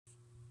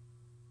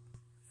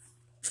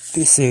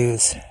This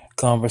is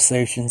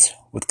Conversations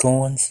with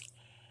Coins,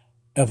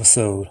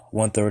 episode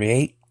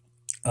 138.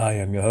 I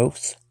am your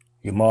host,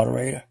 your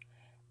moderator,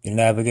 your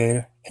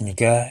navigator, and your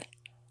guide,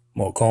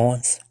 More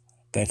Coins.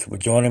 Thank you for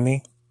joining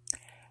me.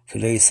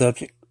 Today's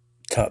subject,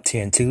 Top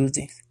 10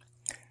 Tuesdays.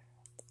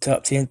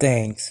 Top 10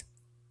 things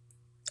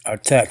our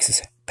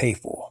taxes pay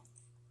for.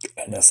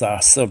 And that's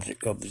our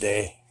subject of the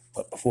day.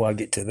 But before I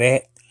get to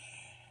that,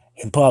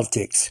 in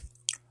politics,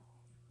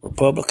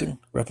 Republican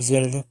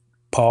Representative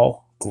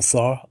Paul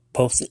Gosar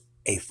posted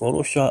a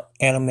Photoshop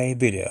anime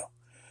video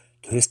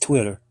to his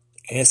Twitter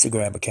and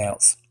Instagram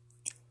accounts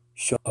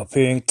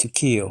appearing to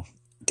kill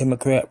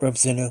Democrat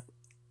Representative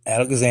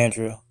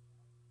Alexandria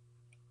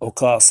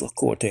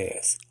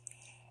Ocasio-Cortez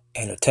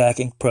and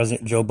attacking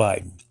President Joe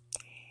Biden.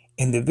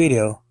 In the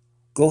video,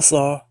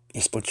 Gosar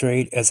is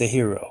portrayed as a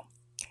hero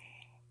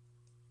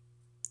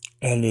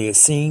and is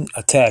seen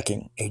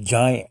attacking a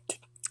giant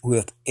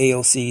with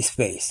AOC's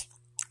face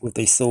with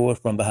a sword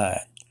from behind.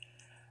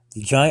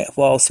 The giant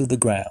falls to the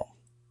ground,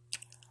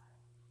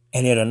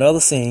 and in another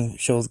scene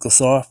shows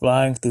Gosar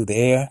flying through the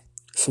air,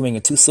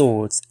 swinging two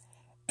swords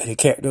at a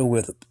character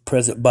with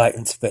President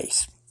Biden's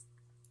face.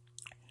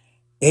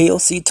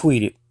 AOC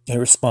tweeted in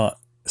response,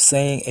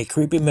 saying a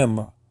creepy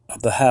member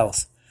of the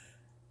House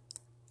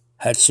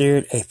had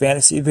shared a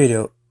fantasy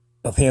video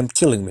of him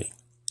killing me,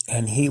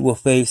 and he will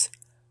face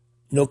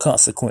no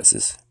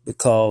consequences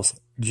because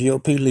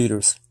GOP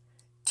leaders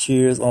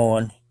cheers him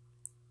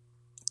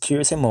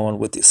on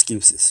with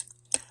excuses.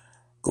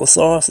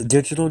 Gosar's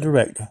digital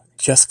director,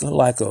 Jessica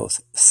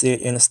Lycos, said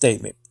in a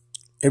statement,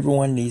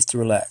 "Everyone needs to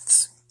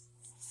relax."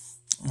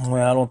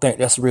 Well, I don't think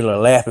that's really a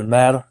laughing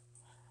matter,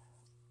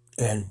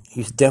 and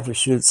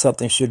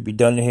something should be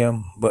done to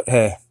him. But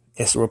hey,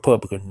 it's a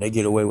Republican; they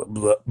get away with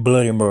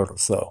bloody murder,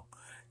 so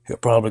he'll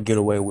probably get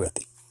away with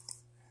it.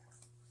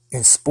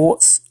 In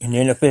sports, in the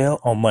NFL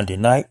on Monday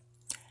night,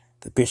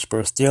 the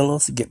Pittsburgh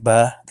Steelers get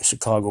by the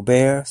Chicago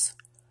Bears,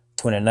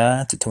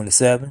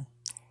 29-27.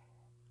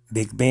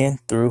 Big Ben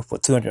threw for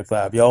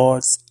 205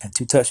 yards and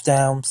 2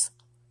 touchdowns.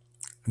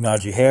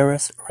 Najee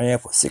Harris ran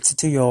for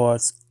 62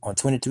 yards on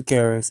 22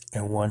 carries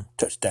and 1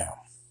 touchdown.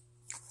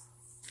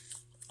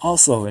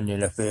 Also in the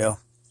NFL,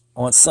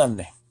 on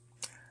Sunday,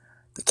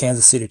 the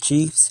Kansas City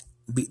Chiefs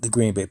beat the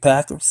Green Bay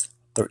Packers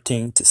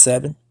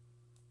 13-7.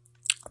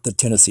 The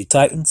Tennessee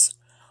Titans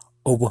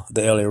over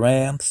the LA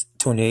Rams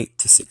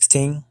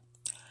 28-16.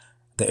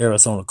 The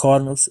Arizona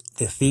Cardinals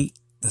defeat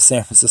the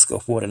San Francisco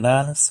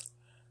 49ers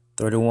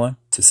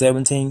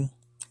 31-17.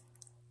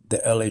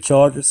 The LA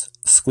Chargers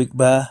squeaked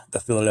by the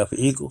Philadelphia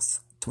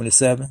Eagles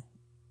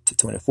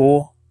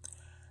 27-24.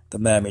 The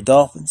Miami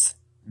Dolphins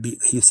beat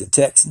the Houston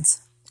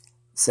Texans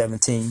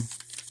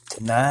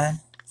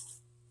 17-9.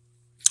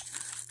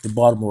 The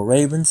Baltimore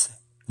Ravens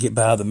get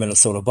by the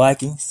Minnesota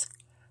Vikings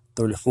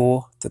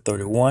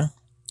 34-31.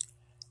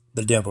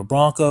 The Denver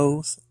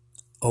Broncos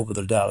over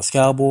the Dallas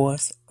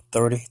Cowboys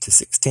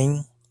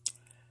 30-16.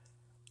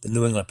 The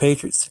New England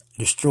Patriots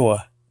destroy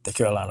the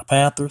Carolina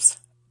Panthers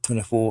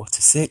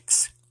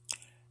 24-6.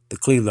 The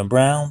Cleveland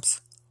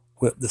Browns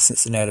whip the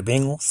Cincinnati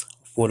Bengals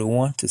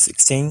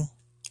 41-16.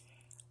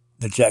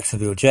 The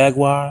Jacksonville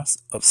Jaguars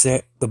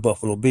upset the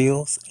Buffalo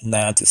Bills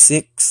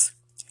 9-6.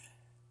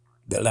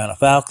 The Atlanta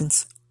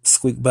Falcons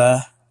squeak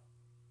by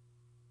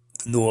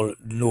the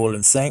New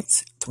Orleans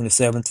Saints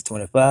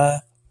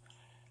 27-25.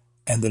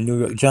 And the New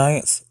York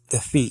Giants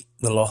defeat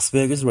the Las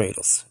Vegas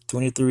Raiders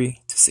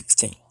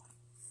 23-16.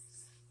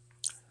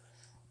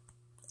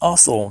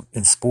 Also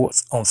in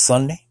sports on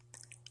Sunday,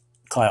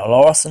 Kyle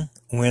Larson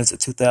wins the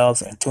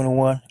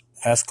 2021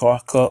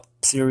 NASCAR Cup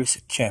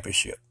Series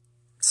Championship.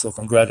 So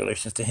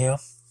congratulations to him.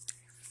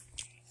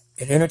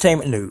 In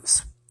entertainment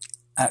news,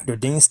 actor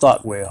Dean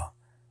Stockwell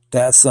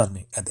died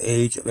Sunday at the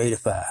age of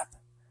 85.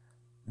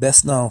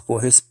 Best known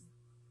for his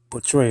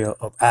portrayal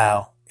of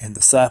Al in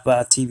the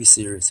sci-fi TV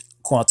series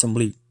Quantum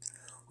Leap,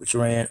 which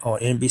ran on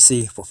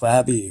NBC for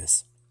 5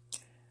 years.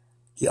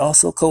 He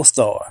also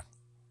co-starred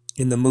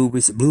in the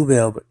movies Blue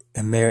Velvet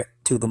and Married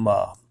to the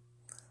Mob.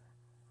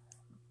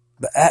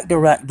 The actor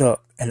racked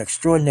up an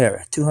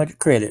extraordinary 200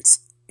 credits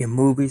in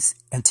movies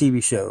and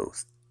TV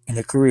shows in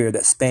a career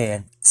that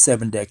spanned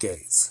 7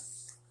 decades.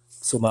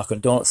 So my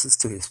condolences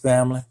to his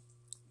family,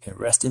 and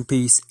rest in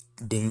peace,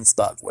 Dean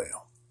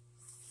Stockwell.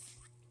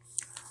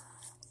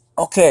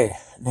 Okay,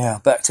 now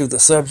back to the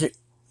subject.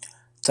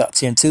 Top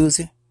 10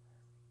 Tuesday.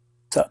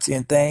 Top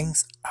 10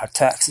 things our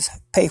taxes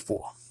pay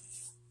for.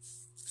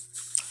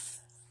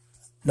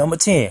 Number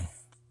 10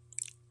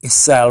 is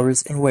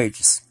salaries and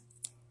wages.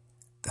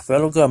 The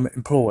federal government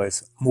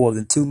employs more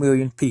than 2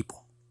 million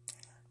people.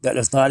 That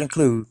does not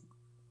include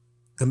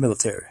the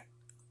military.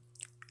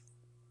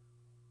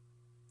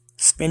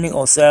 Spending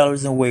on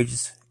salaries and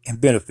wages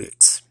and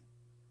benefits,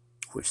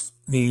 which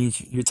means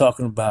you're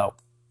talking about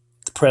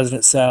the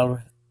president's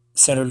salary,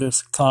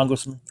 senators,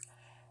 congressmen,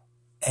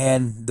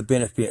 and the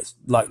benefits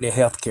like their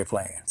health care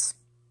plans,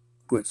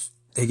 which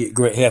they get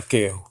great health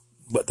care,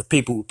 but the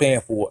people who are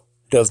paying for it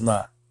does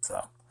not.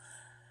 So,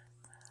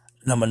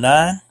 number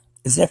 9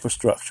 is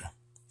infrastructure.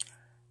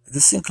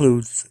 This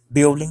includes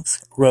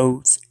buildings,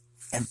 roads,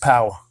 and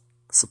power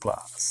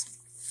supplies.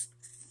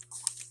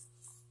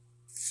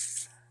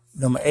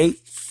 Number 8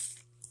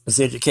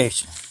 is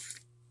education.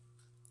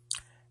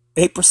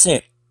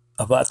 8%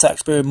 of our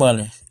taxpayer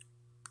money,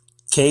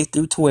 K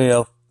through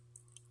 12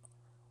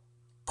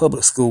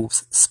 public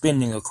schools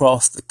spending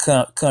across the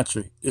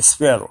country is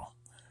federal.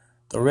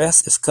 The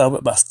rest is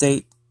covered by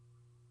state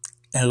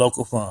and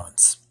local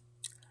funds.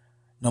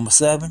 Number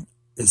 7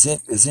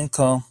 is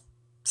income,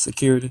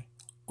 security,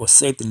 or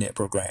safety net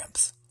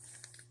programs.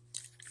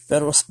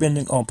 Federal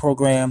spending on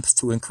programs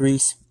to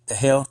increase the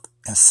health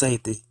and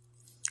safety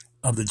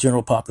of the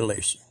general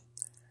population.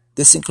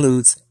 This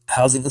includes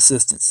housing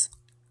assistance,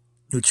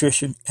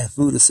 nutrition and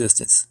food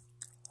assistance,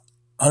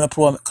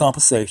 unemployment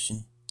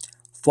compensation,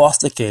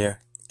 foster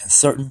care, and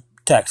certain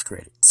tax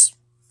credits.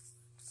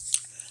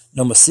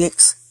 Number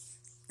 6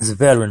 is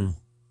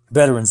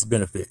veterans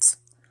benefits.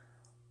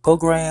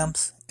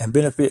 Programs and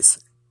benefits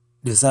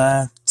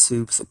designed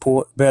to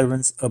support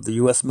veterans of the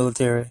U.S.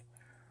 military,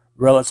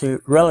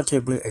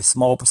 relatively a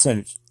small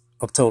percentage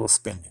of total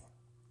spending.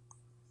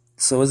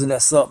 So isn't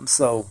that something?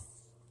 So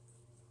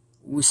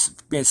we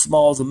spend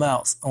small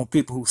amounts on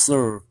people who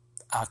serve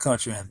our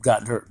country and have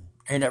gotten hurt.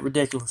 Ain't that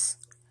ridiculous?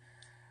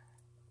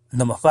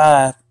 Number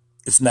 5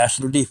 is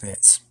national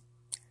defense.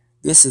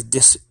 This is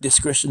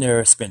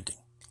discretionary spending,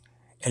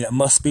 and it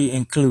must be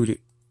included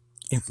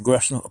in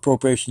congressional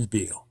appropriations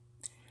bill.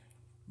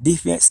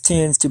 Defense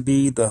tends to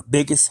be the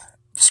biggest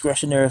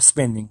discretionary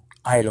spending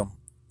item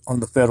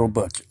on the federal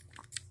budget.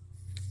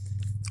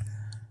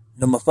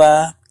 Number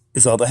 5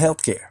 is other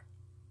health care.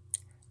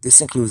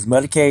 This includes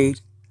Medicaid,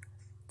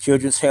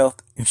 Children's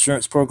Health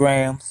Insurance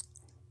Programs,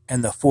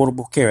 and the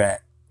Affordable Care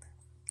Act.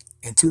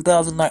 In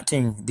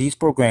 2019, these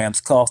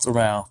programs cost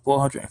around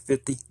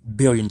 $450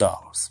 billion.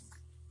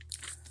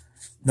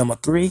 Number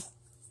 3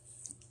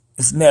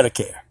 is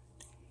Medicare,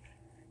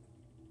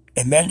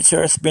 a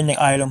mandatory spending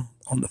item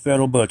on the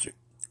federal budget.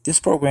 This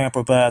program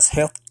provides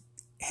health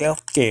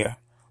care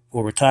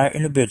for retired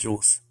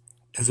individuals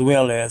as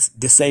well as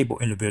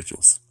disabled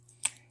individuals.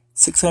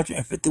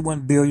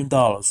 $651 billion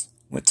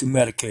went to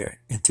Medicare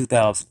in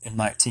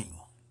 2019.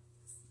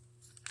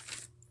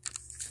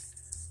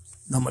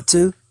 Number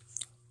 2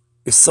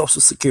 is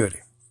Social Security.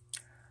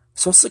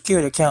 Social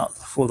Security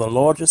accounts for the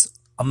largest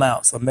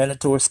amounts of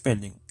mandatory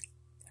spending.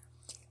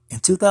 In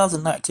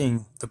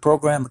 2019, the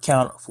program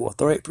accounted for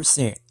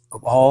 38%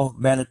 of all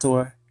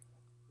mandatory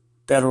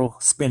federal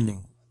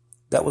spending.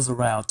 That was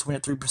around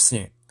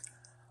 23%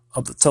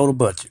 of the total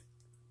budget,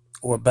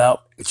 or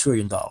about $1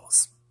 trillion.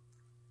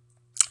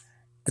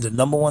 And the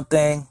number one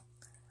thing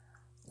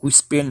they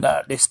spend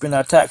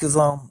our taxes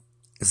on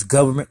is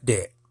government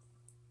debt.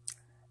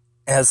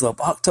 As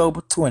of October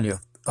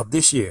 20th of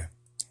this year,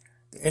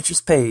 the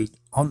interest paid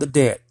on the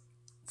debt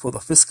for the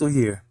fiscal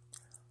year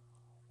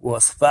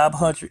was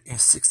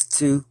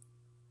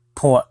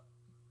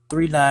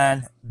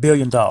 $562.39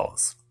 billion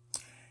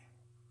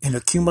in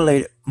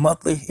accumulated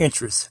monthly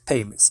interest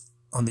payments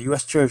on the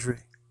U.S.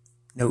 Treasury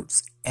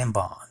notes and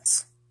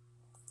bonds.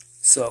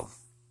 So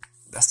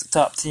that's the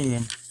top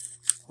 10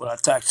 what our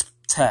tax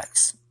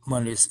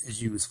money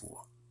is used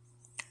for.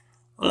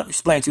 Well, let me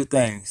explain 2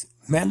 things.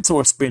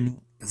 Mandatory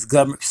spending is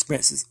government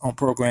expenses on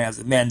programs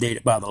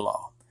mandated by the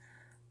law.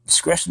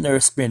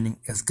 Discretionary spending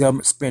is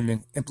government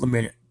spending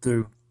implemented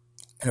through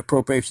an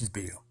appropriations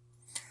bill.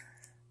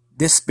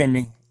 This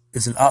spending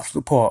is an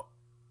optional part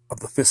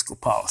of the fiscal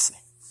policy.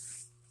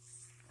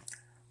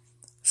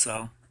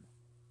 So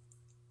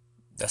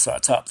that's our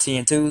top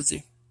 10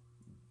 Tuesday.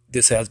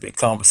 This has been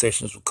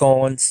Conversations with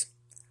Coins.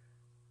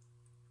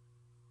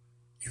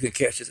 You can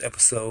catch this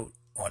episode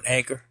on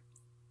Anchor,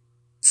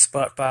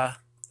 Spotify,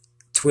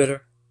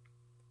 Twitter,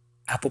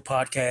 Apple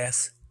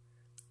Podcasts,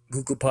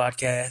 Google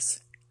Podcasts,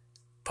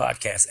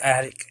 Podcast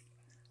Addict,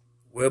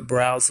 web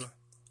browser,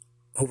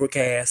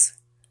 Overcast,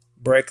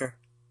 Breaker,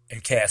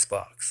 and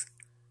Castbox.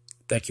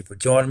 Thank you for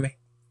joining me.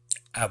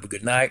 Have a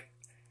good night.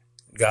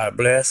 God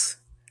bless.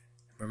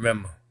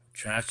 Remember,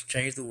 trying to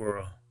change the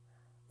world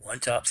one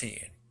top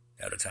 10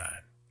 at a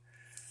time.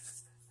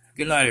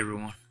 Good night,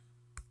 everyone.